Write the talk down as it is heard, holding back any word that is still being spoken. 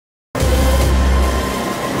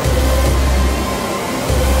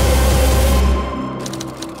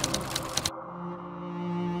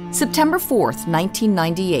September 4th,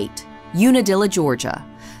 1998, Unadilla, Georgia.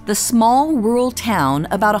 The small rural town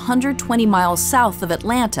about 120 miles south of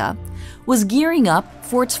Atlanta was gearing up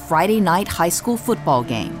for its Friday night high school football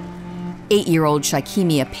game. 8-year-old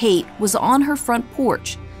Sky'Kemmia Pate was on her front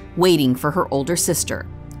porch, waiting for her older sister.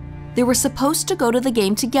 They were supposed to go to the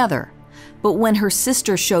game together, but when her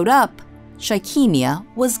sister showed up, Sky'Kemmia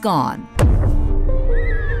was gone.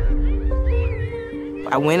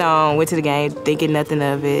 I went to the game thinking nothing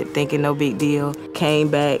of it, thinking no big deal. Came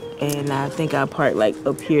back, and I think I parked like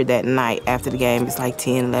up here that night after the game. It's like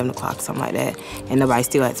 10, 11 o'clock, something like that. And nobody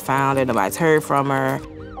still has found her, nobody's heard from her.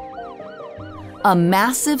 A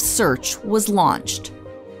massive search was launched.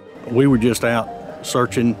 We were just out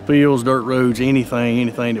searching fields, dirt roads, anything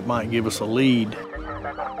that might give us a lead.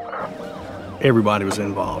 Everybody was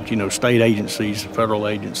involved, you know, state agencies, federal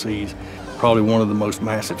agencies. Probably one of the most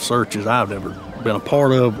massive searches I've ever been a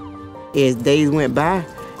part of. As days went by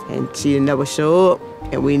and she never showed up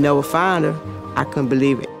and we never found her, I couldn't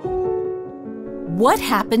believe it. What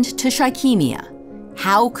happened to Sky'Kemmia?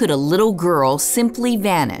 How could a little girl simply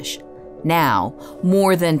vanish? Now,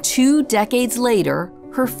 more than 2 decades later,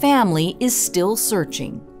 her family is still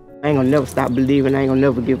searching. I ain't gonna never stop believing, I ain't gonna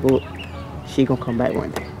never give up. She gonna come back one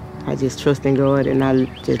day. I just trust in God and I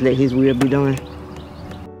just let His will be done.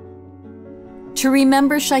 To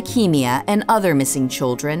remember Sky'Kemmia and other missing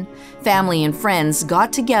children, family and friends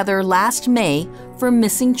got together last May for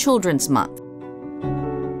Missing Children's Month.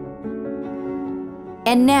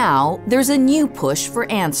 And now there's a new push for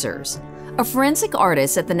answers. A forensic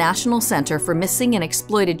artist at the National Center for Missing and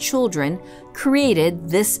Exploited Children created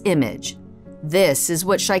this image. This is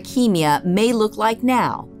what Sky'Kemmia may look like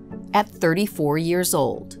now, at 34 years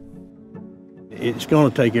old. It's going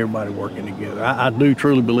to take everybody working together. I do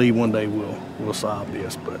truly believe one day we'll solve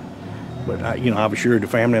this, but I've assured the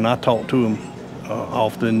family, and I talk to them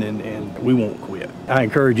often, and we won't quit. I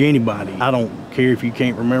encourage anybody. I don't care if you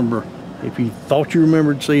can't remember. If you thought you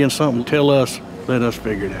remembered seeing something, tell us. Let us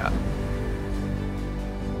figure it out.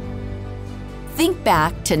 Think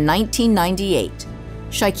back to 1998.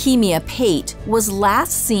 Sky'Kemmia Pate was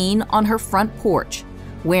last seen on her front porch,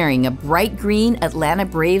 wearing a bright green Atlanta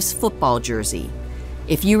Braves football jersey.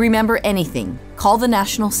 If you remember anything, call the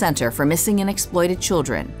National Center for Missing and Exploited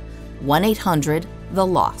Children,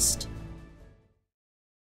 1-800-THE-LOST.